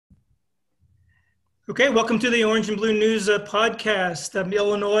Okay, welcome to the Orange and Blue News podcast.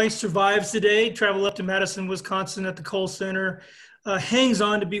 Illinois survives today, travel up to Madison, Wisconsin at the Kohl Center, hangs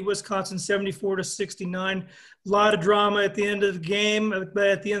on to beat Wisconsin 74-69. A lot of drama at the end of the game, but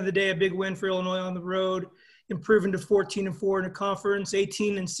at the end of the day, a big win for Illinois on the road, improving to 14-4 in the conference,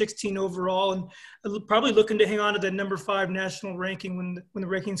 18-16 overall, and probably looking to hang on to the number 5 national ranking when the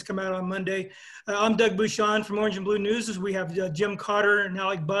rankings come out on Monday. I'm Doug Bouchon from Orange and Blue News. As we have Jim Cotter and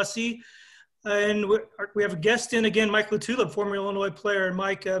Alec Bussey. And we have a guest in again, Mike LaTulip, former Illinois player. And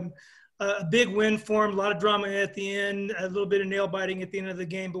Mike, a big win for him, a lot of drama at the end, a little bit of nail biting at the end of the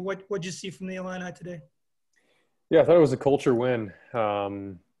game. But what'd you see from the Illini today? Yeah, I thought it was a culture win. I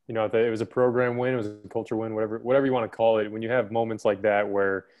thought it was a program win. It was a culture win, whatever you want to call it. When you have moments like that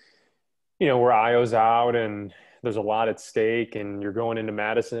where Io's out and there's a lot at stake, and you're going into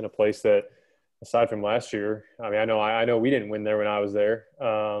Madison, a place that, aside from last year, I mean, I know we didn't win there when I was there,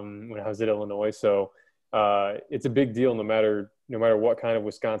 when I was at Illinois. So it's a big deal no matter what kind of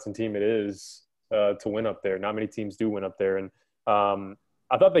Wisconsin team it is to win up there. Not many teams do win up there. And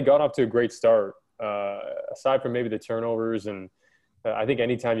I thought they got off to a great start, aside from maybe the turnovers. And I think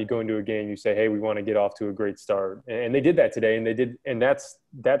anytime you go into a game, you say, hey, we want to get off to a great start. And they did that today. And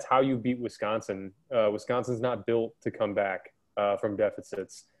that's how you beat Wisconsin. Wisconsin's not built to come back from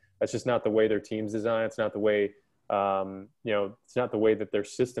deficits. That's just not the way their team's designed. It's not the way, it's not the way that their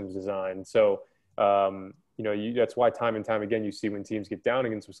system's designed. So, that's why time and time again, you see when teams get down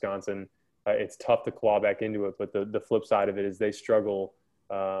against Wisconsin, it's tough to claw back into it. But the flip side of it is they struggle,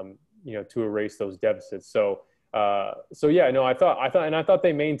 to erase those deficits. I thought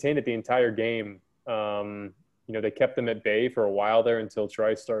they maintained it the entire game. They kept them at bay for a while there until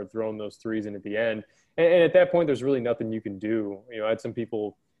Trice started throwing those threes in at the end. And at that point, there's really nothing you can do. I had some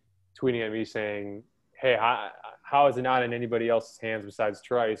people tweeting at me saying, hey, how is it not in anybody else's hands besides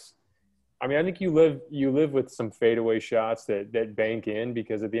Trice? I mean, I think you live with some fadeaway shots that bank in,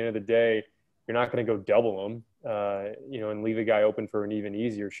 because at the end of the day, you're not going to go double them, and leave a guy open for an even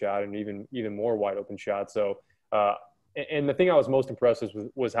easier shot and even more wide open shot. So, and the thing I was most impressed with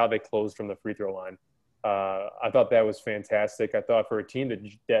was how they closed from the free throw line. I thought that was fantastic. I thought for a team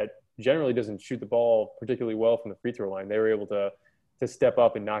that generally doesn't shoot the ball particularly well from the free throw line, they were able to step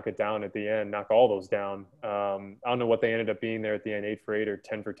up and knock it down at the end, knock all those down. I don't know what they ended up being there at the end, 8 for 8 or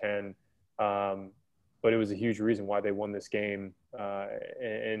 10 for 10. But it was a huge reason why they won this game.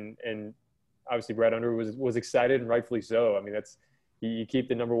 And obviously Brad Underwood was excited, and rightfully so. I mean, you keep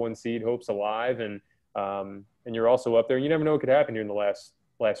the number 1 seed hopes alive, and you're also up there. You never know what could happen here in the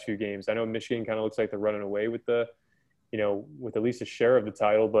last few games. I know Michigan kind of looks like they're running away with with at least a share of the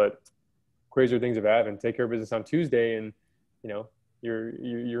title, but crazier things have happened. Take care of business on Tuesday, and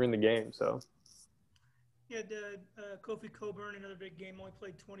you're in the game. So yeah, Kofi Coburn, another big game, only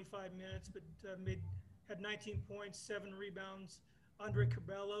played 25 minutes, but had 19 points, 7 rebounds. Andre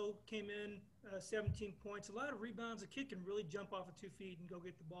Cabello came in, 17 points, a lot of rebounds. A kid can really jump off of 2 feet and go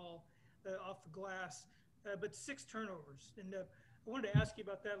get the ball off the glass, but 6 turnovers. And I wanted to ask you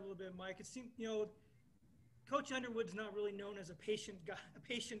about that a little bit, Mike. It seemed, Coach Underwood's not really known as a patient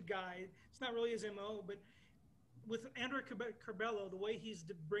guy. It's not really his MO, but with Andre Cabello, the way he's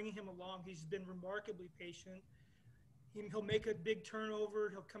bringing him along, he's been remarkably patient. He'll make a big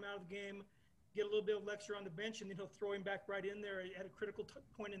turnover. He'll come out of the game, get a little bit of lecture on the bench, and then he'll throw him back right in there at a critical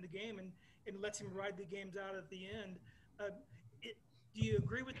point in the game, and lets him ride the games out at the end. Do you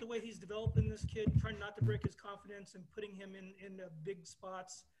agree with the way he's developing this kid, trying not to break his confidence and putting him in big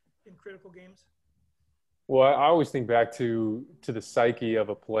spots in critical games? Well, I always think back to the psyche of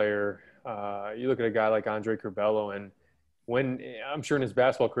a player. You look at a guy like Andre Cabello, and when I'm sure in his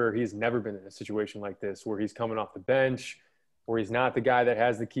basketball career, he's never been in a situation like this where he's coming off the bench, where he's not the guy that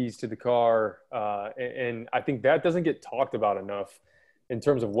has the keys to the car. And I think that doesn't get talked about enough in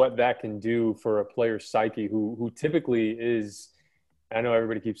terms of what that can do for a player's psyche who typically is, I know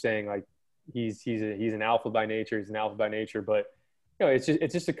everybody keeps saying like he's an alpha by nature, but it's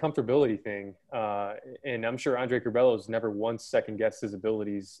just a comfortability thing. And I'm sure Andre Cabello's never once second-guessed his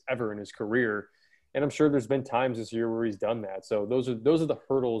abilities ever in his career. And I'm sure there's been times this year where he's done that. So those are the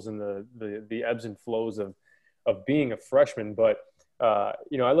hurdles and the ebbs and flows of being a freshman. But, I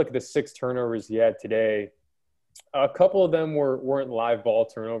look at the 6 turnovers he had today. A couple of them weren't live ball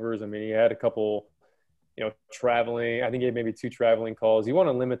turnovers. I mean, he had a couple, traveling. I think he had maybe 2 traveling calls. You want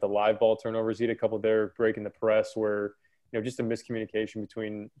to limit the live ball turnovers. He had a couple there breaking the press where – just a miscommunication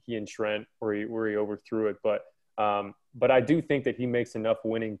between he and Trent where he overthrew it. But I do think that he makes enough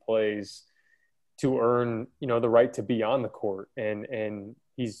winning plays to earn, the right to be on the court. And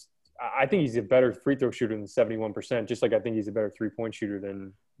I think he's a better free throw shooter than 71%, just like I think he's a better 3-point shooter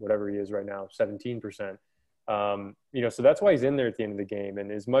than whatever he is right now, 17%. So that's why he's in there at the end of the game.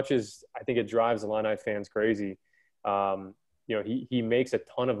 And as much as I think it drives Illini fans crazy, he makes a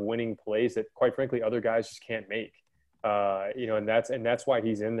ton of winning plays that, quite frankly, other guys just can't make. And that's why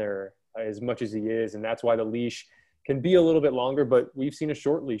he's in there as much as he is, and that's why the leash can be a little bit longer. But we've seen a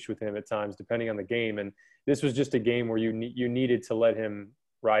short leash with him at times, depending on the game. And this was just a game where you needed to let him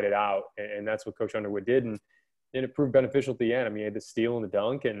ride it out, and that's what Coach Underwood did, and it proved beneficial at the end. I mean, he had the steal and the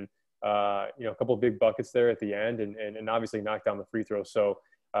dunk, and a couple of big buckets there at the end, and obviously knocked down the free throw. So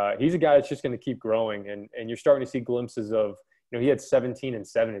he's a guy that's just going to keep growing, and you're starting to see glimpses of, he had 17 and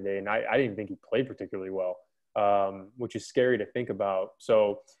 7 today, and I didn't think he played particularly well, which is scary to think about.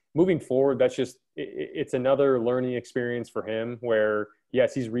 So moving forward, that's just it's another learning experience for him where,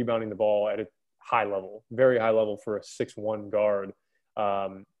 yes, he's rebounding the ball at a high level, very high level for a 6'1" guard.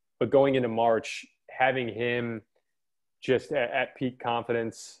 But going into March, having him just at peak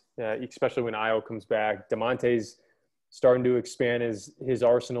confidence, especially when Io comes back, DeMonte's starting to expand his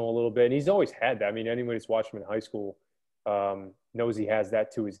arsenal a little bit. And he's always had that. I mean, anybody who's watched him in high school knows he has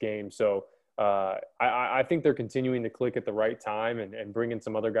that to his game. So I think they're continuing to click at the right time and bringing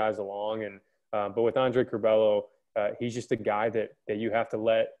some other guys along. And but with Andre Curbelo, he's just a guy that you have to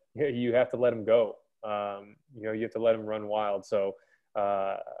let him go. You have to let him run wild. So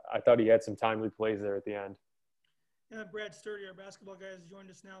I thought he had some timely plays there at the end. Yeah, Brad Sturdy, our basketball guy, has joined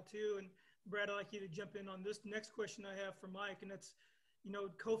us now too. And Brad, I'd like you to jump in on this next question I have for Mike, and that's,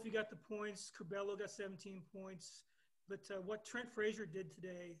 Kofi got the points, Curbelo got 17 points, but what Trent Frazier did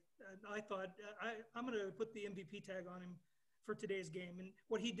today, I thought I'm going to put the MVP tag on him for today's game. And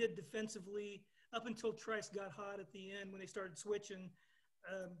what he did defensively up until Trice got hot at the end when they started switching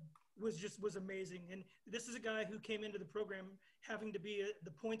was amazing. And this is a guy who came into the program having to be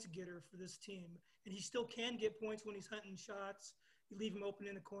the points getter for this team. And he still can get points when he's hunting shots. You leave him open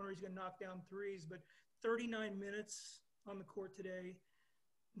in the corner, he's going to knock down threes. But 39 minutes on the court today,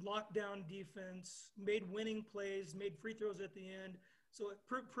 lockdown defense, made winning plays, made free throws at the end. So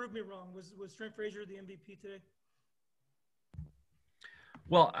prove me wrong. Was Trent Frazier the MVP today?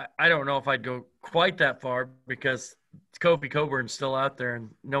 Well, I don't know if I'd go quite that far because Kofi Coburn's still out there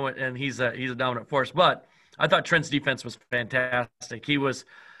and he's a dominant force. But I thought Trent's defense was fantastic. He was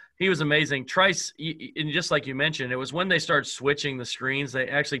amazing. Trice, and just like you mentioned, it was when they started switching the screens.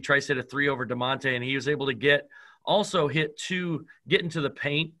 Trice hit a 3 over DeMonte, and he was able to get into the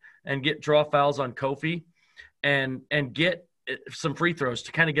paint and draw fouls on Kofi and get some free throws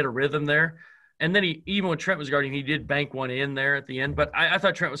to kind of get a rhythm there. And then even when Trent was guarding, he did bank one in there at the end. But I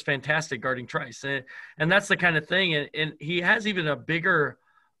thought Trent was fantastic guarding Trice. And that's the kind of thing. And he has even a bigger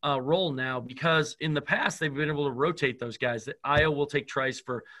role now because in the past they've been able to rotate those guys. That Io will take Trice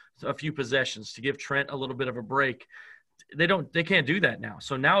for a few possessions to give Trent a little bit of a break. They can't do that now.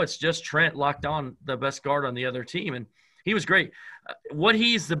 So now it's just Trent locked on the best guard on the other team. And he was great. What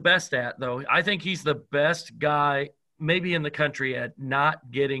he's the best at, though, I think he's the best guy maybe in the country at not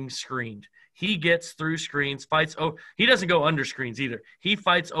getting screened. He gets through screens, fights. Oh, he doesn't go under screens either. He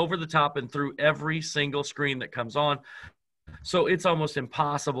fights over the top and through every single screen that comes on. So it's almost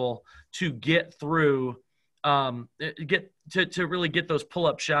impossible to get through, to really get those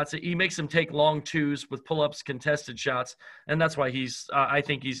pull-up shots. He makes them take long twos with pull-ups, contested shots, and that's why I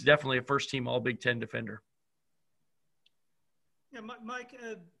think he's definitely a first-team All-Big Ten defender. Yeah, Mike,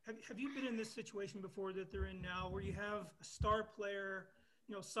 have you been in this situation before that they're in now, where you have a star player,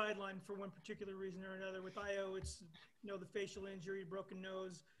 sidelined for one particular reason or another? With Io, it's the facial injury, broken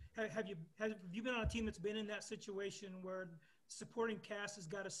nose. Have you been on a team that's been in that situation where supporting cast has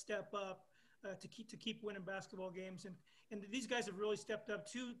got to step up to keep winning basketball games? And these guys have really stepped up.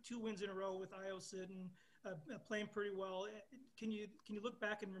 Two wins in a row with Io sitting, playing pretty well. Can you look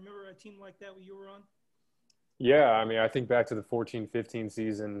back and remember a team like that you were on? Yeah, I mean, I think back to the 14-15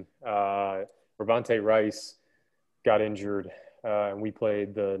 season, Ravante Rice got injured, and we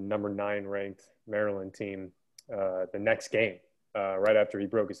played the number 9 ranked Maryland team the next game right after he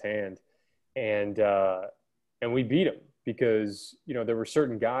broke his hand, and we beat him because there were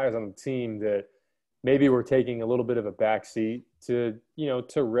certain guys on the team that maybe were taking a little bit of a backseat to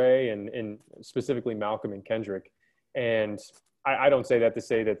Ray and specifically Malcolm and Kendrick. And I don't say that to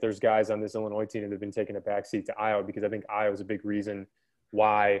say that there's guys on this Illinois team that have been taking a backseat to Io, because I think Io is a big reason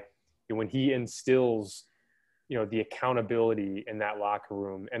why when he instills, the accountability in that locker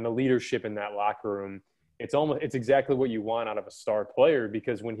room and the leadership in that locker room, it's exactly what you want out of a star player,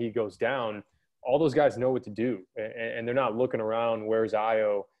 because when he goes down, all those guys know what to do, and they're not looking around, where's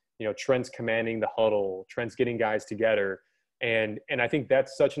Io? Trent's commanding the huddle, Trent's getting guys together. And I think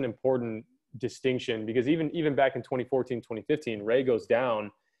that's such an important distinction, because even back in 2014, 2015, Ray goes down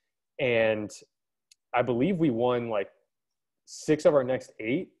And I believe we won like 6 of our next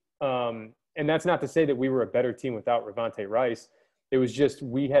 8. And that's not to say that we were a better team without Ravonte Rice. It was just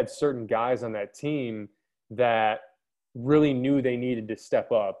we had certain guys on that team that really knew they needed to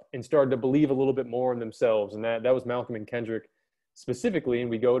step up and started to believe a little bit more in themselves. And that was Malcolm and Kendrick specifically. And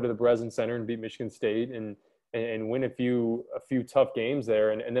we go to the Breslin Center and beat Michigan State and win a few tough games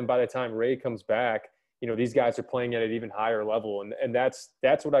there. And then by the time Ray comes back, you know, these guys are playing at an even higher level. And that's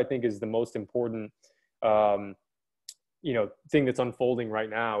what I think is the most important, you know, thing that's unfolding right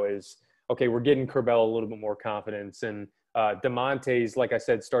now is, okay, we're getting Curbelo a little bit more confidence. And DeMonte's, like I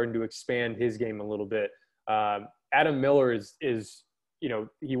said, starting to expand his game a little bit. Adam Miller is, you know,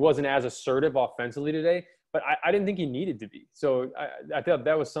 he wasn't as assertive offensively today, but I didn't think he needed to be. So I thought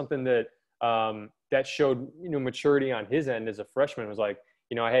that was something that that showed, you know, maturity on his end as a freshman. It was like,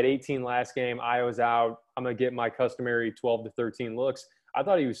 you know, I had 18 last game. I was out. I'm going to get my customary 12 to 13 looks. I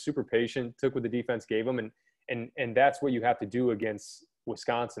thought he was super patient, took what the defense gave him, and that's what you have to do against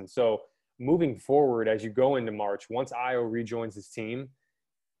Wisconsin. So moving forward, as you go into March, once Io rejoins his team,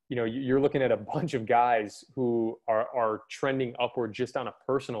 you know, you're looking at a bunch of guys who are trending upward just on a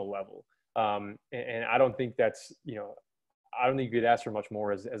personal level. And I don't think that's, you know, I don't think you could ask for much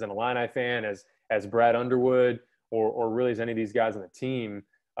more as an Illini fan, as Brad Underwood, or really as any of these guys on the team.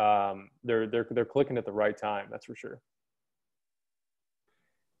 They're clicking at the right time. That's for sure.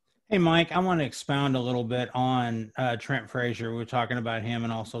 Hey, Mike, I want to expound a little bit on Trent Frazier. We were talking about him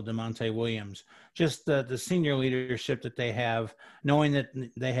and also DeMonte Williams. Just the senior leadership that they have, knowing that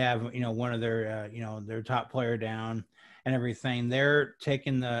they have, you know, one of their, you know, their top player down and everything. They're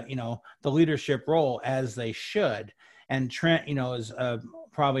taking the, you know, the leadership role as they should. And Trent, you know, is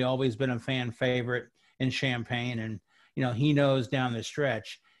probably always been a fan favorite in Champaign. And, you know, he knows down the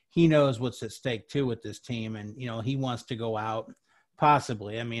stretch, he knows what's at stake too with this team. And, you know, he wants to go out.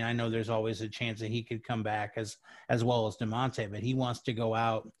 Possibly. I mean, I know there's always a chance that he could come back as well as DeMonte, but he wants to go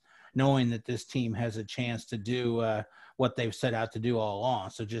out knowing that this team has a chance to do what they've set out to do all along.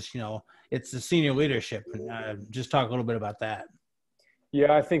 So just, you know, it's the senior leadership. Just talk a little bit about that.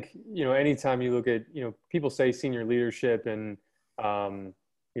 Yeah, I think, you know, anytime you look at, you know, people say senior leadership and,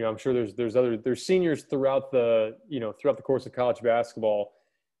 you know, I'm sure there's seniors throughout the course of college basketball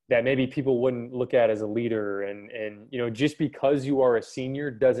that maybe people wouldn't look at as a leader. And, you know, just because you are a senior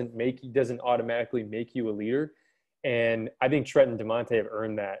doesn't automatically make you a leader. And I think Trent and DeMonte have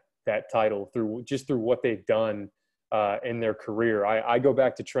earned that title through what they've done in their career. I go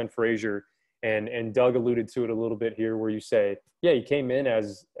back to Trent Frazier, and Doug alluded to it a little bit here, where you say, yeah, he came in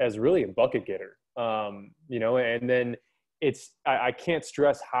as really a bucket getter, you know, and then I can't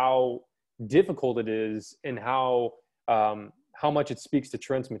stress how difficult it is and how much it speaks to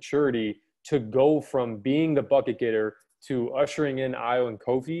Trent's maturity to go from being the bucket getter to ushering in Io and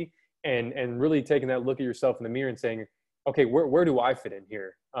Kofi and really taking that look at yourself in the mirror and saying, okay, where do I fit in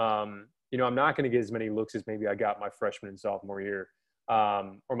here? You know, I'm not going to get as many looks as maybe I got my freshman and sophomore year,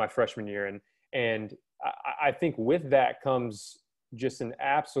 or my freshman year. And I think with that comes just an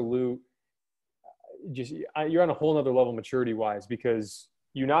absolute, you're on a whole nother level maturity wise, because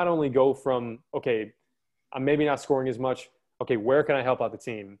you not only go from, okay, I'm maybe not scoring as much. Okay, where can I help out the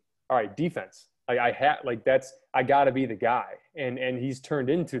team? All right, defense. I got to be the guy, and he's turned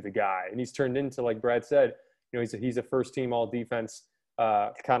into the guy, and he's turned into, like Brad said, you know, he's a first team all defense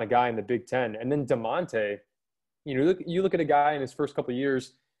kind of guy in the Big Ten. And then DeMonte, you know, you look at a guy in his first couple of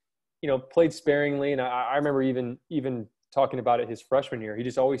years, you know, played sparingly, and I remember even talking about it his freshman year. He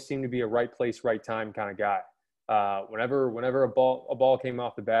just always seemed to be a right place, right time kind of guy. Whenever a ball came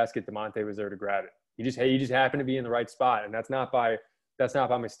off the basket, DeMonte was there to grab it. He just happened to be in the right spot, and that's not by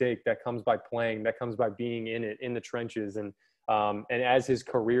mistake. That comes by playing. That comes by being in the trenches. And as his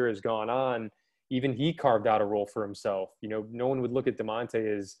career has gone on, even he carved out a role for himself. You know, no one would look at DeMonte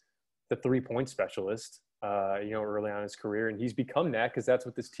as the 3-point specialist, you know, early on in his career, and he's become that because that's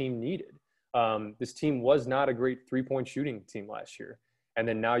what this team needed. This team was not a great 3-point shooting team last year, and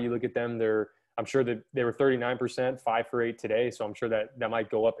then now you look at them. I'm sure that they were 39%, 5 for 8 today, so I'm sure that might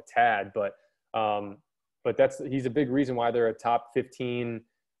go up a tad, but he's a big reason why they're a top 15,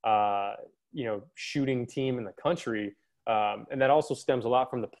 you know, shooting team in the country. And that also stems a lot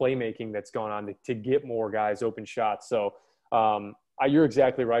from the playmaking that's gone on to get more guys open shots. So you're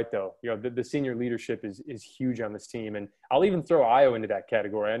exactly right, though. You know, the senior leadership is huge on this team. And I'll even throw Io into that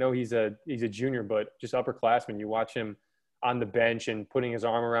category. I know he's a junior, but just upperclassman. You watch him on the bench and putting his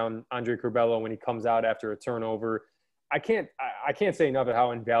arm around Andre Curbelo when he comes out after a turnover. I can't say enough of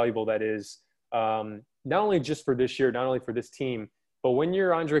how invaluable that is. Not only just for this year, not only for this team, but when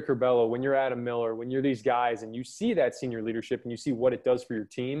you're Andre Curbelo, when you're Adam Miller, when you're these guys and you see that senior leadership and you see what it does for your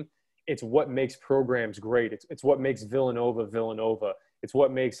team, it's what makes programs great. It's what makes Villanova Villanova. It's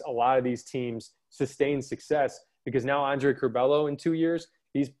what makes a lot of these teams sustain success, because now Andre Curbelo in 2 years,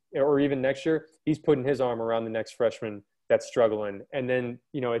 or even next year, he's putting his arm around the next freshman that's struggling. And then,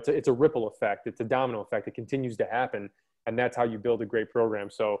 it's a ripple effect. It's a domino effect. It continues to happen. And that's how you build a great program.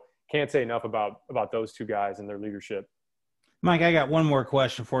 So can't say enough about those two guys and their leadership. Mike, I got one more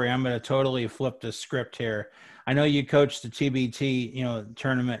question for you. I'm going to totally flip the script here. I know you coached the TBT,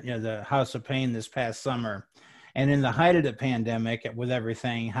 tournament, the House of Pain this past summer. And in the height of the pandemic with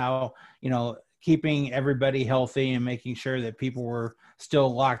everything, how, keeping everybody healthy and making sure that people were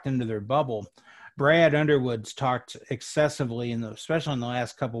still locked into their bubble. Brad Underwood's talked excessively, especially in the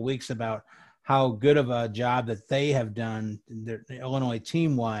last couple of weeks, about how good of a job that they have done, the Illinois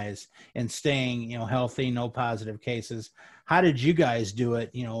team-wise, in staying, healthy, no positive cases. How did you guys do it,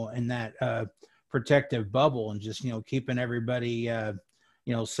 in that protective bubble and just, keeping everybody,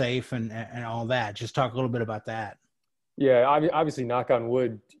 safe and all that? Just talk a little bit about that. Yeah, obviously, knock on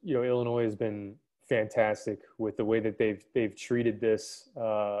wood, Illinois has been fantastic with the way that they've treated this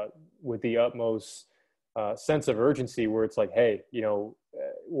with the utmost sense of urgency, where it's like, hey,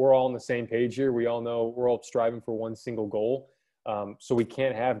 we're all on the same page here. We all know we're all striving for one single goal. So we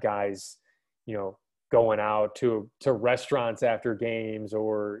can't have guys, going out to restaurants after games,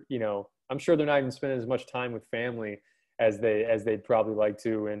 or, I'm sure they're not even spending as much time with family as they'd probably like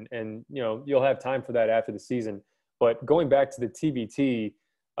to. And you'll have time for that after the season. But going back to the TBT,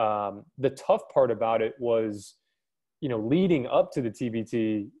 the tough part about it was, leading up to the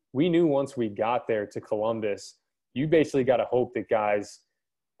TBT, we knew once we got there to Columbus, you basically got to hope that guys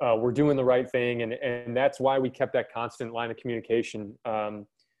were doing the right thing. And that's why we kept that constant line of communication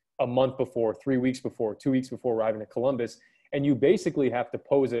a month before, 3 weeks before, 2 weeks before arriving to Columbus. And you basically have to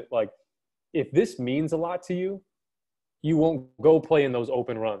pose it like, if this means a lot to you, you won't go play in those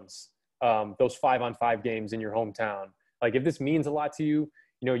open runs, those 5-on-5 games in your hometown. Like, if this means a lot to you,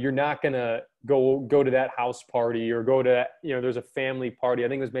 you're not going to go to that house party or go to that, there's a family party. I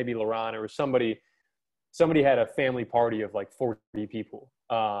think it was maybe Laurent or somebody had a family party of like 40 people,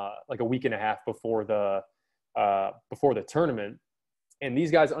 like a week and a half before the tournament. And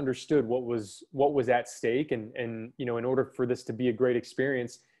these guys understood what was at stake. And in order for this to be a great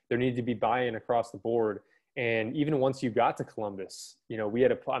experience, there needed to be buy-in across the board. And even once you got to Columbus, we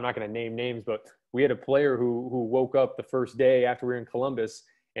had I'm not going to name names, but we had a player who woke up the first day after we were in Columbus,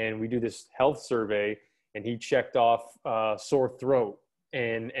 and we do this health survey, and he checked off sore throat,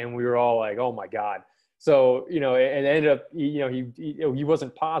 and we were all like, oh my God. So, and it ended up, he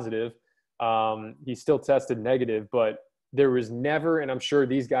wasn't positive. He still tested negative, but there was never, and I'm sure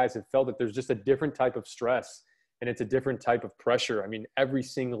these guys have felt it, there's just a different type of stress, and it's a different type of pressure. I mean, every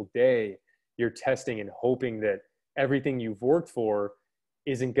single day you're testing and hoping that everything you've worked for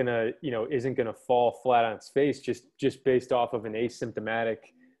isn't gonna fall flat on its face just based off of an asymptomatic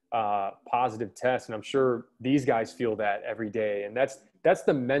positive test. And I'm sure these guys feel that every day. And that's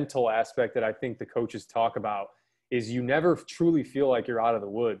the mental aspect that I think the coaches talk about, is you never truly feel like you're out of the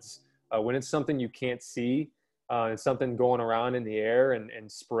woods. When it's something you can't see, and something going around in the air and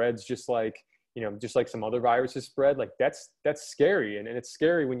spreads just like some other viruses spread, like that's scary. And it's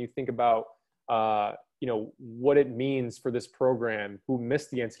scary when you think about, what it means for this program who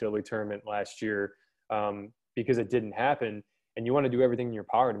missed the NCAA tournament last year because it didn't happen. And you want to do everything in your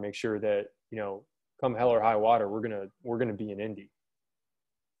power to make sure that, come hell or high water, we're gonna be in Indy.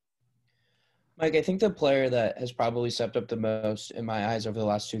 Mike, I think the player that has probably stepped up the most in my eyes over the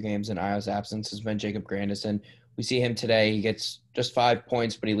last two games in Iowa's absence has been Jacob Grandison. We see him today. He gets just 5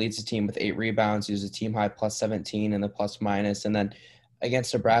 points, but he leads the team with 8 rebounds. He was a team high plus 17 in the plus minus. And then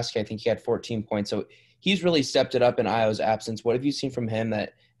against Nebraska, I think he had 14 points. So he's really stepped it up in Iowa's absence. What have you seen from him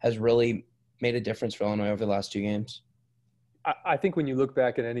that has really made a difference for Illinois over the last 2 games? I think when you look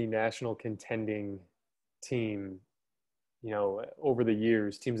back at any national contending team, over the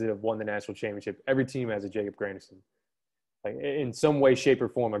years, teams that have won the national championship, every team has a Jacob Grandison. Like, in some way, shape, or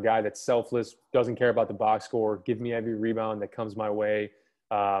form, a guy that's selfless, doesn't care about the box score, give me every rebound that comes my way,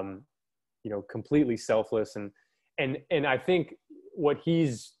 completely selfless. And I think what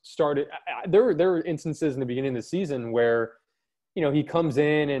he's started, there are instances in the beginning of the season where, he comes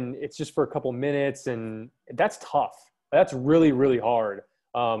in and it's just for a couple minutes, and that's tough. That's really, really hard.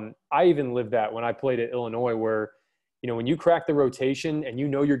 I even lived that when I played at Illinois, where, when you crack the rotation and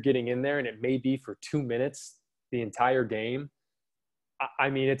you're getting in there and it may be for 2 minutes the entire game, I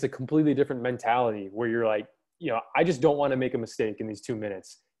mean, it's a completely different mentality where you're like, I just don't want to make a mistake in these 2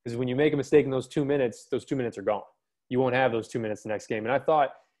 minutes. Because when you make a mistake in those 2 minutes are gone. You won't have those 2 minutes the next game. And I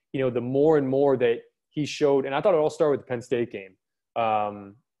thought, the more and more that he showed, and I thought it all started with the Penn State game,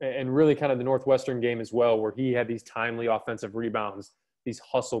 and really kind of the Northwestern game as well, where he had these timely offensive rebounds, these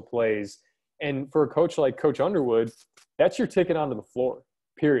hustle plays. And for a coach like Coach Underwood, that's your ticket onto the floor,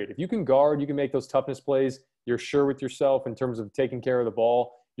 period. If you can guard, you can make those toughness plays, you're sure with yourself in terms of taking care of the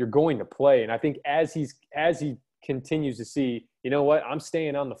ball, you're going to play. And I think as he continues to see, you know what, I'm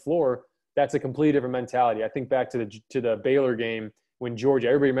staying on the floor, that's a completely different mentality. I think back to the Baylor game when Georgia,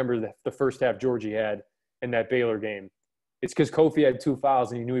 everybody remembers the first half Georgia had in that Baylor game. It's because Kofi had 2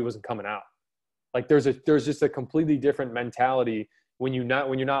 fouls and he knew he wasn't coming out. Like there's just a completely different mentality when you're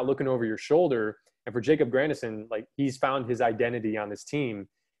not looking over your shoulder. And for Jacob Grandison, like he's found his identity on this team,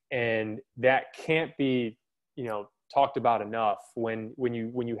 and that can't be, talked about enough when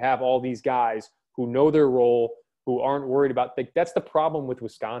you have all these guys who know their role, who aren't worried about. That's the problem with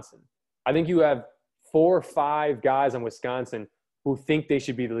Wisconsin. I think you have 4 or 5 guys on Wisconsin who think they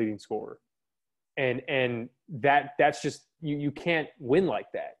should be the leading scorer, and that's just you can't win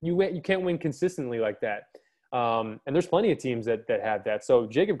like that. You can't win consistently like that. And there's plenty of teams that have that. So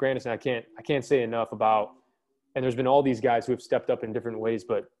Jacob Grandison, I can't say enough about. And there's been all these guys who have stepped up in different ways,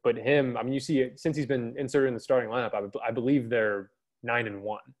 but him, I mean, you see it since he's been inserted in the starting lineup. I believe they're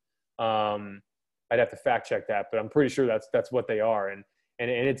 9-1. I'd have to fact check that, but I'm pretty sure that's what they are. And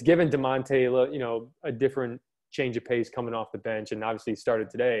it's given DeMonte, a different change of pace coming off the bench, and obviously he started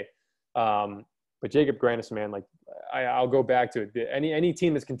today. But Jacob Grandison, man, like I'll go back to it. Any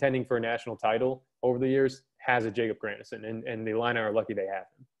team that's contending for a national title over the years has a Jacob Grandison, and the Illini are lucky they have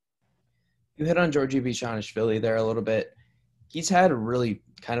him. You hit on Georgi Bezhanishvili there a little bit. He's had a really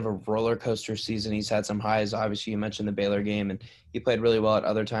kind of a roller coaster season. He's had some highs. Obviously, you mentioned the Baylor game, and he played really well at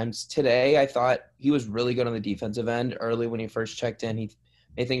other times. Today, I thought he was really good on the defensive end early when he first checked in. He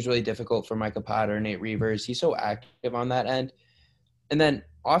made things really difficult for Micah Potter, Nate Reavers. He's so active on that end. And then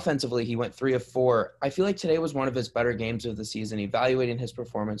offensively, he went 3 of 4. I feel like today was one of his better games of the season. Evaluating his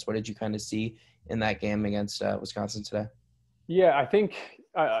performance, what did you kind of see in that game against Wisconsin today? Yeah, I think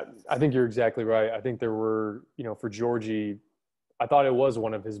you're exactly right. I think there were, for Georgie, I thought it was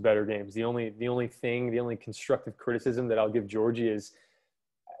one of his better games. The only constructive criticism that I'll give Georgie is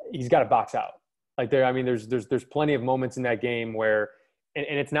he's got to box out. Like there's plenty of moments in that game where, and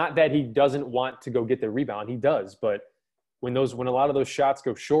it's not that he doesn't want to go get the rebound. He does, but when a lot of those shots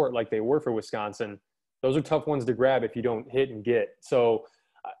go short, like they were for Wisconsin, those are tough ones to grab if you don't hit and get. So,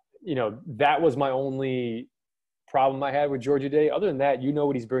 that was my only problem I had with Georgia today. Other than that,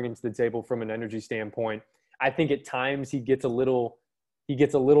 what he's bringing to the table from an energy standpoint. I think at times he gets a little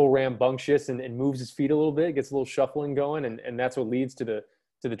rambunctious and moves his feet a little bit, gets a little shuffling going, and that's what leads to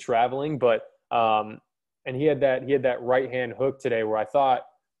the traveling. But and he had that right hand hook today where I thought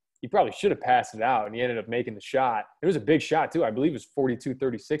he probably should have passed it out, and he ended up making the shot. It was a big shot too. I believe it was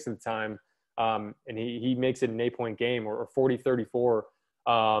 42-36 at the time, and he makes it an 8-point game or 40-34.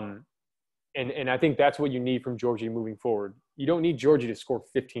 And I think that's what you need from Georgie moving forward. You don't need Georgie to score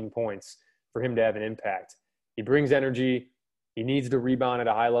 15 points for him to have an impact. He brings energy. He needs to rebound at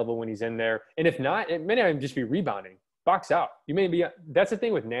a high level when he's in there. And if not, it may not even just be rebounding. Box out. That's the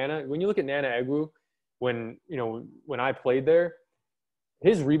thing with Nana. When you look at Nana Egwu, when I played there,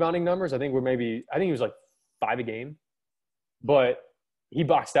 his rebounding numbers, I think he was like 5 a game, but he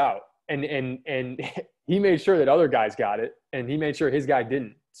boxed out and he made sure that other guys got it, and he made sure his guy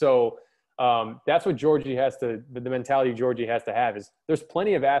didn't. So that's what Georgie the mentality Georgie has to have is there's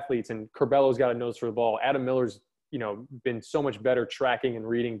plenty of athletes, and Curbello's got a nose for the ball. Adam Miller's, been so much better tracking and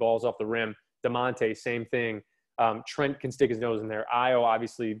reading balls off the rim. DeMonte, same thing. Trent can stick his nose in there. Io,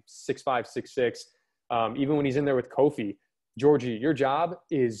 obviously 6'5", 6'6". Even when he's in there with Kofi, Georgie, your job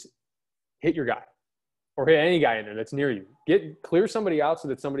is hit your guy or hit any guy in there that's near you. Clear somebody out so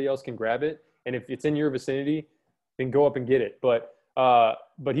that somebody else can grab it. And if it's in your vicinity, then go up and get it. But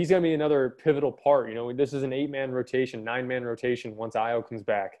he's going to be another pivotal part. This is an 8-man rotation, 9-man rotation once Io comes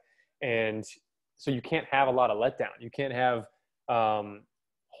back. And so you can't have a lot of letdown. You can't have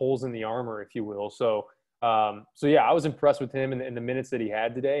holes in the armor, if you will. So yeah, I was impressed with him in the minutes that he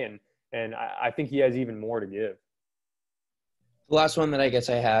had today. And I think he has even more to give. The last one that I guess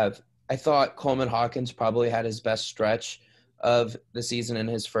I have, I thought Coleman Hawkins probably had his best stretch of the season in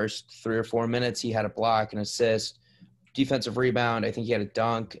his first 3 or 4 minutes. He had a block, an assist, defensive rebound. I think he had a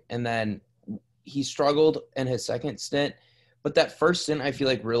dunk. And then he struggled in his second stint. But that first stint, I feel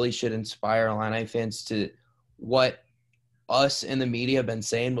like really should inspire Illini fans to what us in the media have been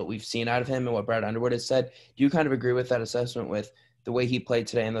saying, what we've seen out of him and what Brad Underwood has said. Do you kind of agree with that assessment with the way he played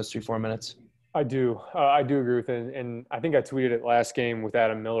today in those 3-4 minutes? I do. I do agree with it. And I think I tweeted it last game with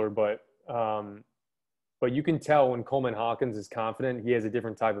Adam Miller, but you can tell when Coleman Hawkins is confident, he has a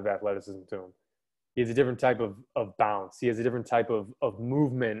different type of athleticism to him. He has a different type of bounce. He has a different type of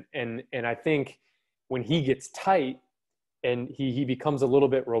movement. And I think when he gets tight and he becomes a little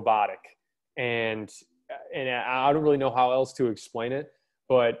bit robotic, and I don't really know how else to explain it,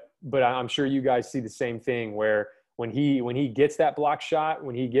 but I'm sure you guys see the same thing where when he gets that block shot,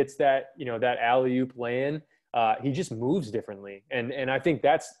 when he gets that, that alley-oop lay-in, he just moves differently. And I think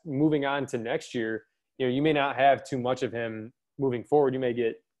that's moving on to next year. You may not have too much of him moving forward. You may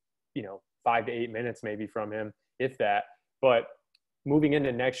get, 5 to 8 minutes maybe from him, if that. But moving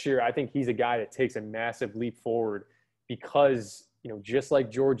into next year, I think he's a guy that takes a massive leap forward because, just like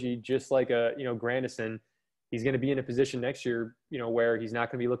Georgie, just like Grandison, he's going to be in a position next year, where he's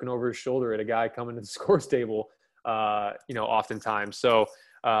not going to be looking over his shoulder at a guy coming to the scores table, oftentimes. So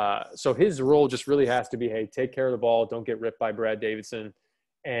his role just really has to be, hey, take care of the ball, don't get ripped by Brad Davidson,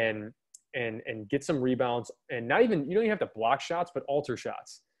 and get some rebounds, and you don't even have to block shots, but alter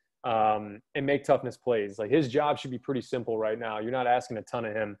shots. And make toughness plays. Like, his job should be pretty simple right now. You're not asking a ton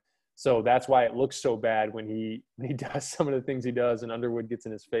of him. So that's why it looks so bad when he does some of the things he does and Underwood gets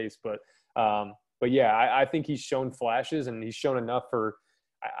in his face. But yeah, I think he's shown flashes, and he's shown enough for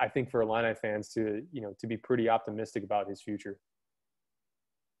Illini fans to be pretty optimistic about his future.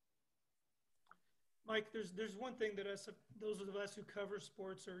 Mike, there's one thing that those of us who cover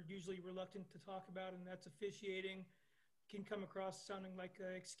sports are usually reluctant to talk about, and that's officiating. Can come across sounding like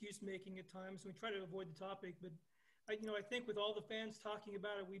excuse making at times. We try to avoid the topic, but I think with all the fans talking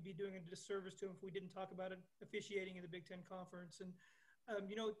about it, we'd be doing a disservice to them if we didn't talk about it officiating in the Big Ten Conference. And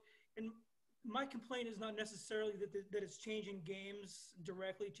and my complaint is not necessarily that it's changing games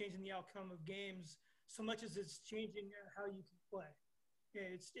directly, changing the outcome of games, so much as it's changing how you can play.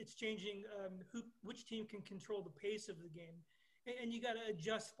 Yeah, it's changing which team can control the pace of the game. And you got to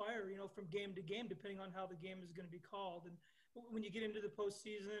adjust fire, from game to game, depending on how the game is going to be called. And when you get into the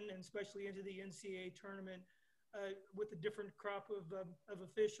postseason, and especially into the NCAA tournament, with a different crop of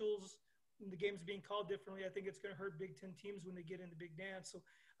officials, and the games being called differently, I think it's going to hurt Big Ten teams when they get in the big dance. So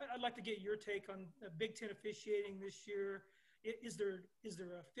I'd like to get your take on Big Ten officiating this year. Is there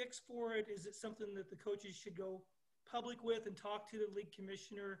a fix for it? Is it something that the coaches should go public with and talk to the league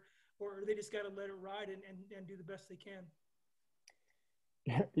commissioner, or they just got to let it ride and do the best they can?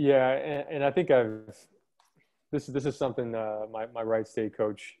 Yeah, and I think this is something my Wright State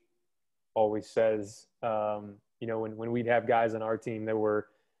coach always says. When we'd have guys on our team that were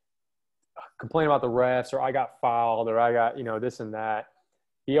complaining about the refs, or I got fouled, or I got this and that,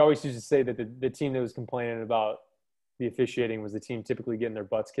 he always used to say that the team that was complaining about the officiating was the team typically getting their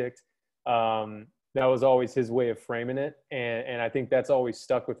butts kicked. That was always his way of framing it, and I think that's always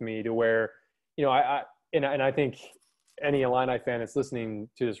stuck with me to where I think any Illini fan that's listening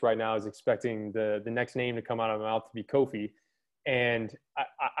to this right now is expecting the next name to come out of my mouth to be Kofi. And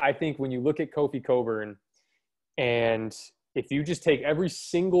I think when you look at Kofi Coburn, and if you just take every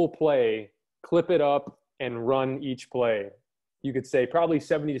single play, clip it up, and run each play, you could say probably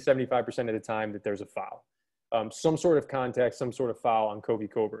 70 to 75% of the time that there's a foul. Some sort of contact, some sort of foul on Kofi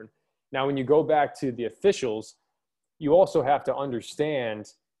Coburn. Now, when you go back to the officials, you also have to understand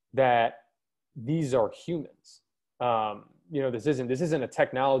that these are humans. This isn't a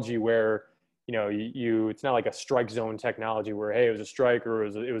technology where, it's not like a strike zone technology where, hey, it was a strike or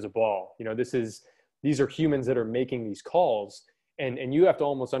it was a ball. These are humans that are making these calls, and you have to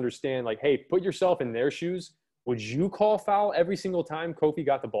almost understand, like, hey, put yourself in their shoes. Would you call foul every single time Kofi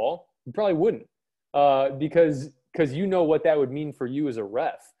got the ball? You probably wouldn't, because what that would mean for you as a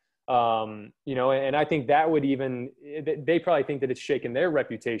ref. And I think that would they probably think that it's shaking their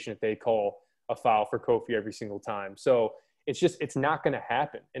reputation if they call a foul for Kofi every single time. So it's not going to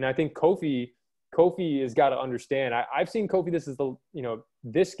happen. And I think Kofi has got to understand. I've seen Kofi. This is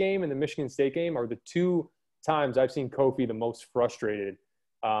this game and the Michigan State game are the two times I've seen Kofi the most frustrated.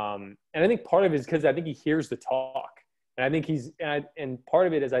 And I think part of it is because I think he hears the talk, and I think and part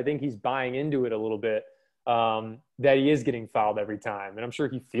of it is I think he's buying into it a little bit, that he is getting fouled every time, and I'm sure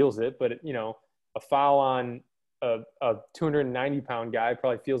he feels it. But a foul on a 290-pound guy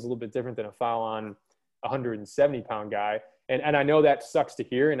probably feels a little bit different than a foul on a 170-pound guy. And I know that sucks to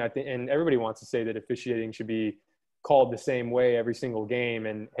hear. And everybody wants to say that officiating should be called the same way every single game.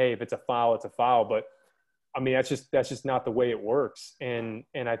 And hey, if it's a foul, it's a foul. But I mean, that's just not the way it works. And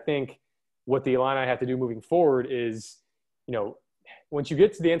I think what the Illini have to do moving forward is, once you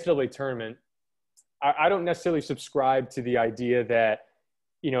get to the NCAA tournament, I don't necessarily subscribe to the idea that,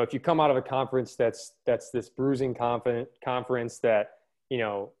 if you come out of a conference that's this bruising conference that,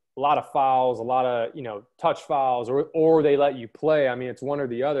 a lot of fouls, a lot of, touch fouls, or they let you play. I mean, it's one or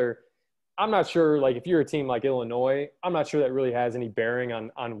the other. I'm not sure, like, if you're a team like Illinois, I'm not sure that really has any bearing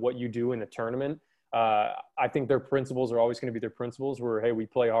on what you do in the tournament. I think their principles are always going to be their principles where, hey, we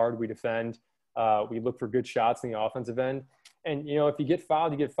play hard, we defend, we look for good shots in the offensive end. And, if you get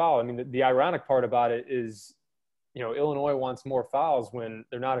fouled, you get fouled. I mean, the ironic part about it is, Illinois wants more fouls when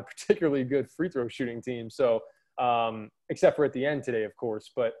they're not a particularly good free throw shooting team. So, except for at the end today, of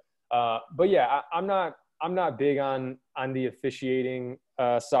course. But yeah, I'm not big on the officiating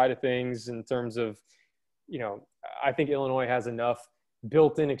side of things in terms of, I think Illinois has enough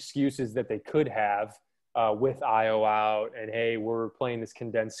built-in excuses that they could have with IO out and, hey, we're playing this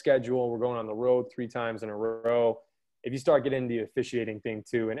condensed schedule. We're going on the road 3 times in a row. If you start getting the officiating thing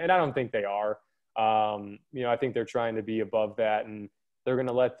too, and I don't think they are, I think they're trying to be above that, and they're going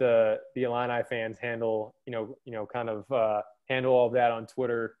to let the Illini fans handle, handle all of that on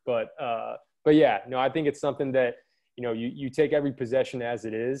Twitter. But yeah, no, I think it's something that, you take every possession as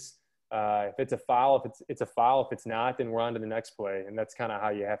it is. If it's a foul, if it's a foul, if it's not, then we're on to the next play. And that's kind of how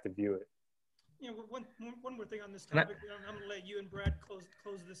you have to view it. One more thing on this topic. I'm going to let you and Brad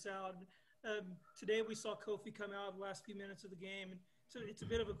close this out. Today we saw Kofi come out the last few minutes of the game. So it's a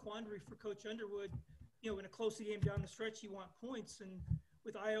bit of a quandary for Coach Underwood. In a close game down the stretch, you want points. And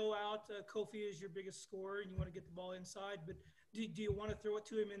with IO out, Kofi is your biggest scorer, and you want to get the ball inside. But do you want to throw it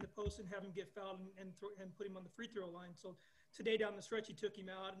to him in the post and have him get fouled and put him on the free throw line? So today down the stretch, he took him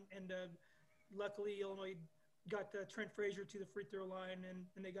out, and luckily Illinois got Trent Frazier to the free throw line,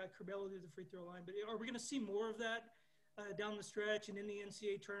 and they got Curbelo to the free throw line. But are we going to see more of that down the stretch and in the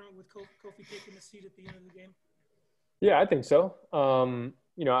NCAA tournament with Kofi taking the seat at the end of the game? Yeah, I think so.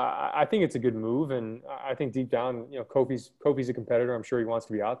 I think it's a good move, and I think deep down, Kofi's a competitor. I'm sure he wants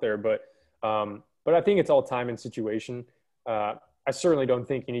to be out there, but I think it's all time and situation. I certainly don't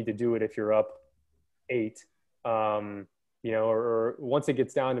think you need to do it if you're up 8. Or once it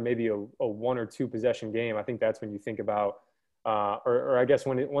gets down to maybe a 1 or 2 possession game, I think that's when you think about, or I guess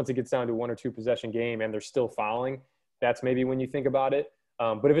once it gets down to 1 or 2 possession game and they're still fouling, that's maybe when you think about it.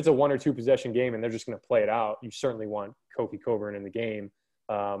 But if it's a 1 or 2 possession game and they're just going to play it out, you certainly want Kofi Coburn in the game.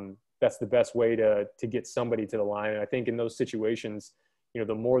 That's the best way to get somebody to the line. And I think in those situations,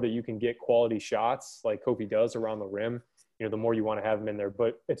 the more that you can get quality shots like Kofi does around the rim, the more you want to have him in there.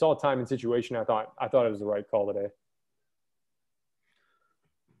 But it's all time and situation. I thought it was the right call today.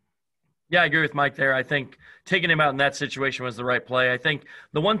 Yeah, I agree with Mike there. I think taking him out in that situation was the right play. I think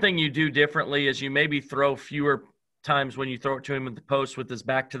the one thing you do differently is you maybe throw fewer times when you throw it to him at the post with his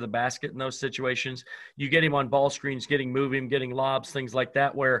back to the basket in those situations. You get him on ball screens, getting lobs, things like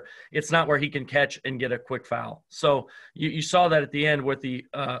that, where it's not where he can catch and get a quick foul. So you saw that at the end with the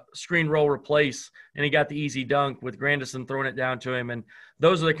screen roll replace, and he got the easy dunk with Grandison throwing it down to him. And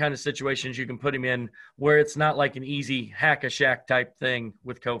those are the kind of situations you can put him in where it's not like an easy hack-a-shack type thing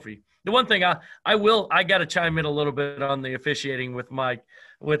with Kofi. The one thing I got to chime in a little bit on the officiating with Mike.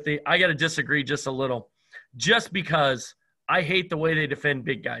 I got to disagree just a little. Just because I hate the way they defend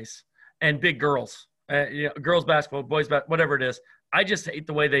big guys and big girls, girls basketball, boys basketball, whatever it is. I just hate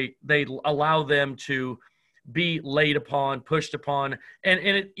the way they allow them to be laid upon, pushed upon.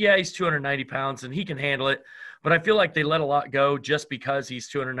 And he's 290 pounds and he can handle it. But I feel like they let a lot go just because he's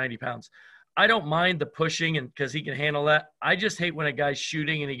 290 pounds. I don't mind the pushing and because he can handle that. I just hate when a guy's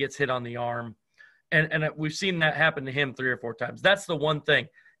shooting and he gets hit on the arm. And we've seen that happen to him 3 or 4 times. That's the one thing.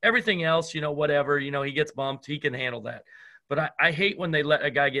 Everything else, whatever, he gets bumped, he can handle that. But I hate when they let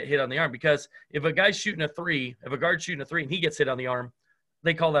a guy get hit on the arm because if a guy's shooting a 3, if a guard's shooting a 3 and he gets hit on the arm,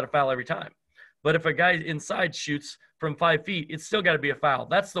 they call that a foul every time. But if a guy inside shoots from 5 feet, it's still got to be a foul.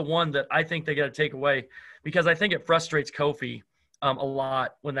 That's the one that I think they got to take away because I think it frustrates Kofi a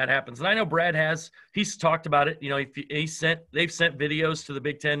lot when that happens. And I know Brad he's talked about it. They've sent videos to the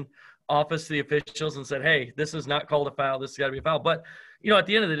Big Ten office, to the officials, and said, hey, this is not called a foul. This has got to be a foul. But, at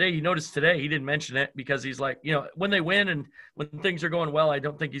the end of the day, you notice today he didn't mention it because he's like, when they win and when things are going well, I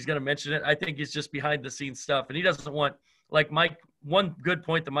don't think he's going to mention it. I think it's just behind the scenes stuff. And he doesn't want, like Mike, one good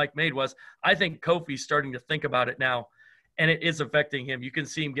point that Mike made was, I think Kofi's starting to think about it now, and it is affecting him. You can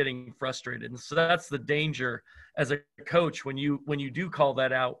see him getting frustrated. And so that's the danger as a coach when you do call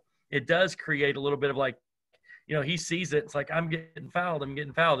that out. It does create a little bit of like, he sees it. It's like, I'm getting fouled.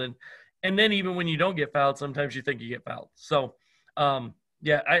 And then even when you don't get fouled, sometimes you think you get fouled. So,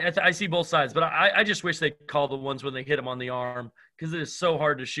 I see both sides. But I just wish they'd call the ones when they hit him on the arm because it is so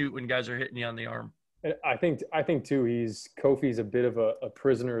hard to shoot when guys are hitting you on the arm. I think too, Kofi's a bit of a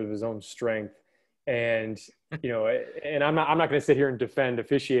prisoner of his own strength. And, and I'm not going to sit here and defend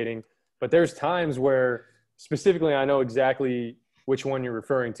officiating, but there's times where specifically I know exactly which one you're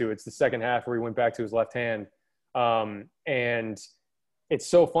referring to. It's the second half where he went back to his left hand. And it's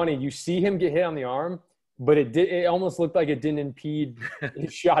so funny. You see him get hit on the arm, but it almost looked like it didn't impede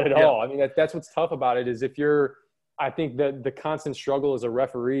his shot at all. I mean, that's what's tough about it is I think that the constant struggle as a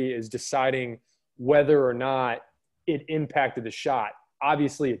referee is deciding whether or not it impacted the shot.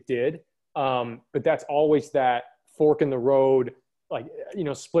 Obviously it did. But that's always that fork in the road, like,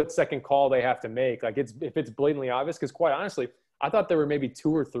 split second call they have to make. Like if it's blatantly obvious, because quite honestly, I thought there were maybe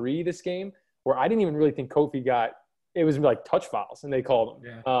 2 or 3 this game where I didn't even really think Kofi it was like touch fouls and they called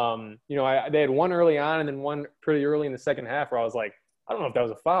them. Yeah. They had one early on and then one pretty early in the second half where I was like, I don't know if that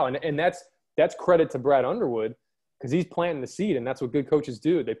was a foul. And that's credit to Brad Underwood because he's planting the seed, and that's what good coaches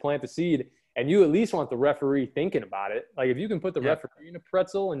do. They plant the seed, and you at least want the referee thinking about it. Like if you can put the referee in a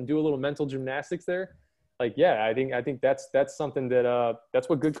pretzel and do a little mental gymnastics there, like, yeah, I think that's something that that's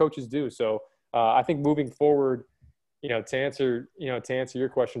what good coaches do. So I think moving forward, to answer your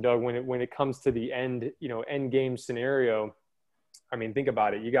question, Doug, when it comes to the end game scenario, I mean, think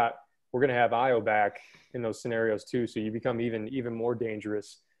about it. We're going to have Io back in those scenarios too. So you become even more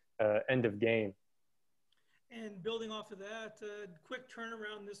dangerous end of game. And building off of that, quick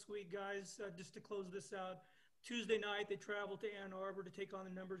turnaround this week, guys, just to close this out. Tuesday night, they traveled to Ann Arbor to take on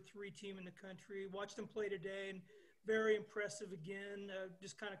the number 3 team in the country. Watched them play today, and very impressive again.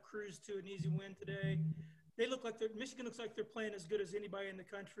 Just kind of cruised to an easy win today. Michigan looks like they're playing as good as anybody in the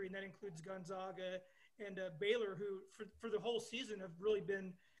country, and that includes Gonzaga and Baylor, who for the whole season have really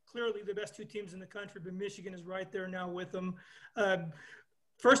been clearly the best 2 teams in the country, but Michigan is right there now with them.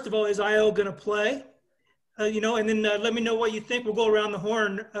 First of all, is Io going to play? And then let me know what you think. We'll go around the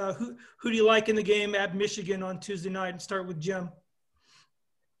horn. Who do you like in the game at Michigan on Tuesday night? And start with Jim.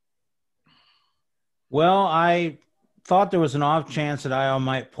 Well, I thought there was an off chance that Io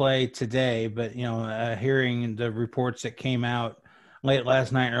might play today, but hearing the reports that came out late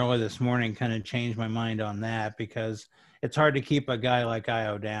last night and early this morning kind of changed my mind on that, because it's hard to keep a guy like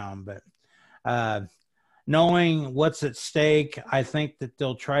Io down. But knowing what's at stake, I think that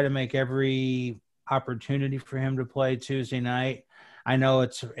they'll try to make every opportunity for him to play Tuesday night. I know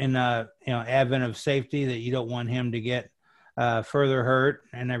it's in advent of safety that you don't want him to get further hurt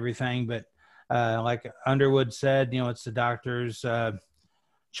and everything, but like Underwood said, it's the doctor's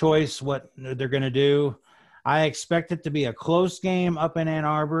choice what they're going to do. I expect it to be a close game up in Ann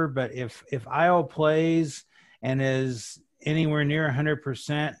Arbor, but if Io plays and is anywhere near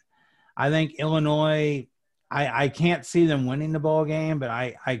 100%, I think Illinois, I can't see them winning the ball game, but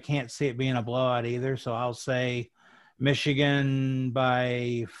I can't see it being a blowout either. So I'll say Michigan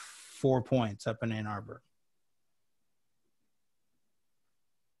by 4 points up in Ann Arbor.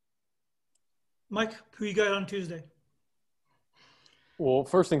 Mike, who you got on Tuesday? Well,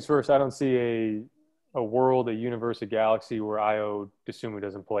 first things first, I don't see a world, a universe, a galaxy where Io DeSumo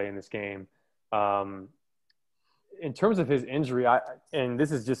doesn't play in this game. In terms of his injury, and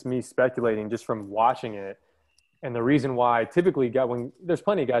this is just me speculating just from watching it, and the reason why typically there's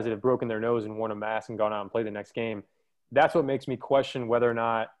plenty of guys that have broken their nose and worn a mask and gone out and played the next game. That's what makes me question whether or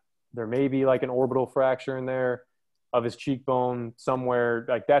not there may be like an orbital fracture in there of his cheekbone somewhere.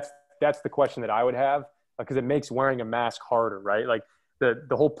 Like that's the question that I would have, because it makes wearing a mask harder, right? Like the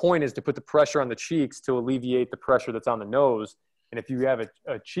whole point is to put the pressure on the cheeks to alleviate the pressure that's on the nose. And if you have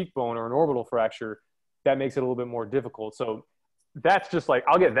a cheekbone or an orbital fracture, that makes it a little bit more difficult. So that's just like,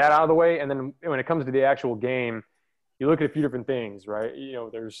 I'll get that out of the way. And then when it comes to the actual game, you look at a few different things, right? When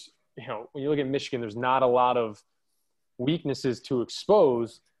you look at Michigan, there's not a lot of weaknesses to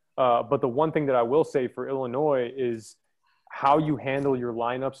expose. But the one thing that I will say for Illinois is how you handle your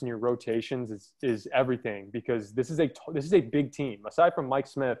lineups and your rotations is everything, because this is a big team. Aside from Mike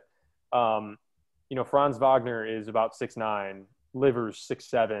Smith, Franz Wagner is about 6'9", Livers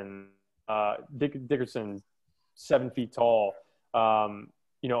 6'7", Dickerson 7 feet tall.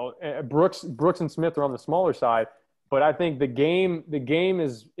 Brooks and Smith are on the smaller side, but I think the game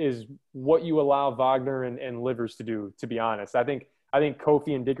is what you allow Wagner and Livers to do. To be honest, I think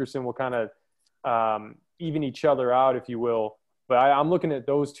Kofi and Dickerson will kind of even each other out, if you will. But I'm looking at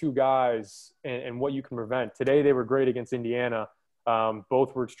those 2 guys and what you can prevent. Today they were great against Indiana.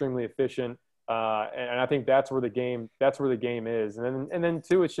 Both were extremely efficient, and I think that's where the game is. And then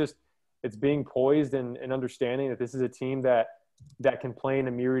too, it's being poised and understanding that this is a team that can play in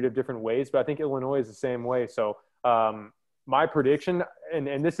a myriad of different ways. But I think Illinois is the same way. So my prediction,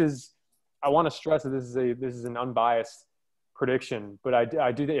 and this is, I want to stress that this is an unbiased prediction, but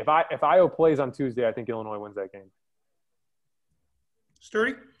I do think if Io plays on Tuesday, I think Illinois wins that game.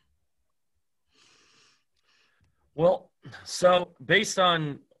 Sturdy? Well, so based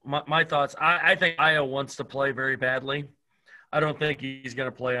on my thoughts, I think Io wants to play very badly. I don't think he's going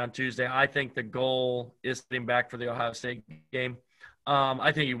to play on Tuesday. I think the goal is getting back for the Ohio State game.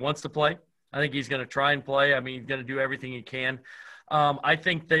 I think he wants to play. I think he's going to try and play. I mean, he's going to do everything he can. I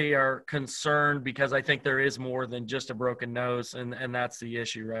think they are concerned because I think there is more than just a broken nose, and that's the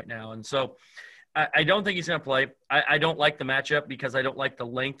issue right now. And so I don't think he's going to play. I don't like the matchup because I don't like the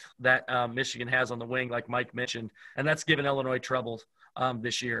length that Michigan has on the wing, like Mike mentioned, and that's given Illinois trouble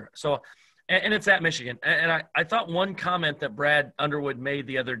this year. So, and it's at Michigan. And I thought one comment that Brad Underwood made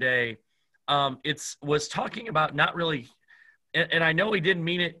the other day, was talking about not really, and I know he didn't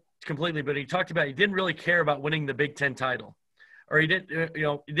mean it completely, but he talked about he didn't really care about winning the Big Ten title. Or he didn't,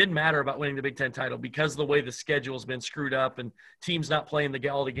 it didn't matter about winning the Big Ten title because of the way the schedule's been screwed up and teams not playing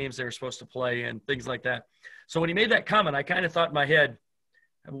all the games they were supposed to play and things like that. So when he made that comment, I kind of thought in my head,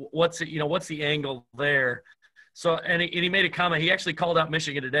 what's the angle there? So, and he made a comment. He actually called out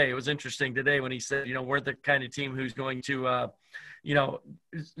Michigan today. It was interesting today when he said, we're the kind of team who's going to,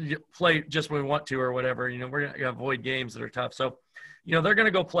 play just when we want to or whatever. We're going to avoid games that are tough. So, they're going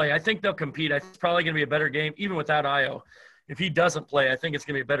to go play. I think they'll compete. It's probably going to be a better game, even without Io. If he doesn't play, I think it's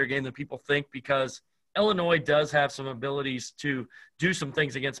going to be a better game than people think because Illinois does have some abilities to do some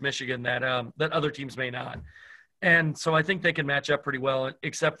things against Michigan that other teams may not. And so I think they can match up pretty well,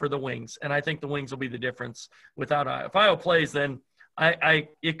 except for the wings. And I think the wings will be the difference without Io. If Io plays, then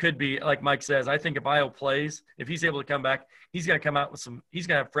it could be like Mike says. I think if Io plays, if he's able to come back, he's going to come out with he's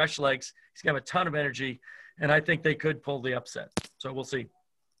going to have fresh legs. He's going to have a ton of energy. And I think they could pull the upset. So we'll see.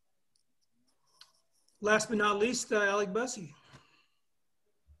 Last but not least, Alec Bussey.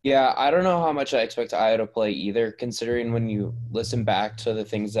 Yeah, I don't know how much I expect Io to play either, considering when you listen back to the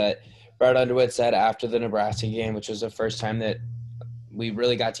things that Brad Underwood said after the Nebraska game, which was the first time that we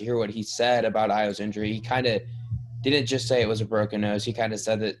really got to hear what he said about Io's injury. He kind of didn't just say it was a broken nose. He kind of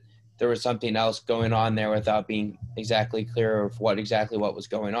said that there was something else going on there without being exactly clear of what was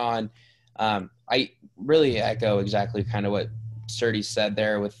going on. I really echo exactly kind of what Sturdy said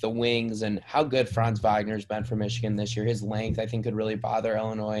there with the wings and how good Franz Wagner's been for Michigan this year. His length, I think, could really bother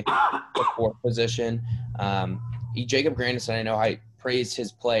Illinois the fourth position. Jacob Grandison, I know I praised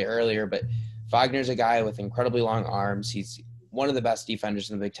his play earlier, but Wagner's a guy with incredibly long arms. He's one of the best defenders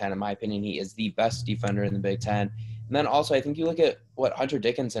in the Big Ten. In my opinion, he is the best defender in the Big Ten. And then also, I think you look at what Hunter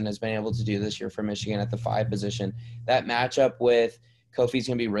Dickinson has been able to do this year for Michigan at the 5 position. That matchup with Kofi's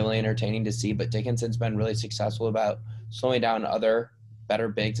going to be really entertaining to see, but Dickinson's been really successful about slowing down other better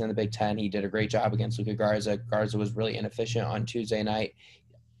bigs in the Big Ten. He did a great job against Luka Garza. Garza was really inefficient on Tuesday night.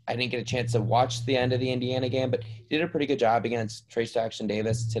 I didn't get a chance to watch the end of the Indiana game, but he did a pretty good job against Trace Jackson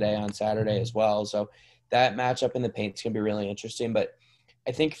Davis today on Saturday as well. So that matchup in the paint is going to be really interesting. But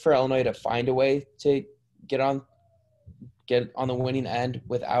I think for Illinois to find a way to get on the winning end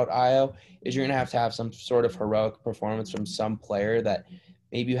without Io is you're going to have some sort of heroic performance from some player that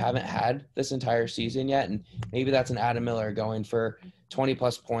maybe you haven't had this entire season yet. And maybe that's an Adam Miller going for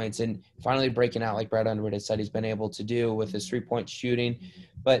 20-plus points and finally breaking out like Brad Underwood has said he's been able to do with his three-point shooting.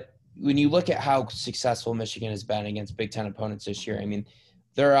 But when you look at how successful Michigan has been against Big Ten opponents this year, I mean,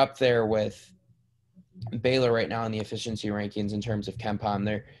 they're up there with Baylor right now in the efficiency rankings in terms of KenPom.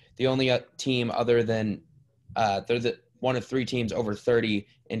 They're the only team other than they're the one of 3 teams over 30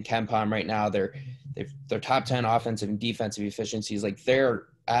 in KenPom right now. They're top 10 offensive and defensive efficiencies. Like they're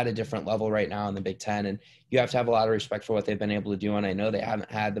at a different level right now in the Big Ten, and you have to have a lot of respect for what they've been able to do. And I know they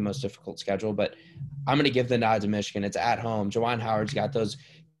haven't had the most difficult schedule, but I'm going to give the nod to Michigan. It's at home. Juwan Howard's got those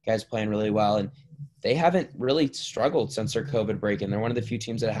guys playing really well, and they haven't really struggled since their COVID break, and they're one of the few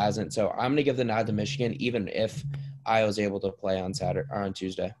teams that hasn't. So I'm going to give the nod to Michigan, even if Iowa's able to play on Saturday or on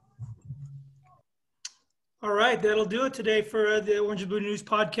Tuesday. All right, that'll do it today for the Orange and Blue News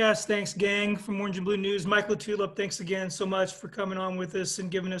podcast. Thanks, gang, from Orange and Blue News. Mike LaTulip, thanks again so much for coming on with us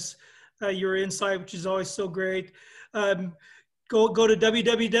and giving us your insight, which is always so great. Go to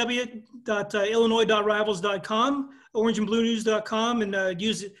www.illinois.rivals.com, orangeandbluenews.com, and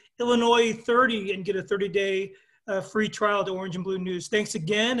use Illinois 30 and get a 30-day free trial to Orange and Blue News. Thanks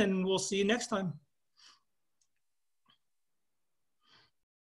again, and we'll see you next time.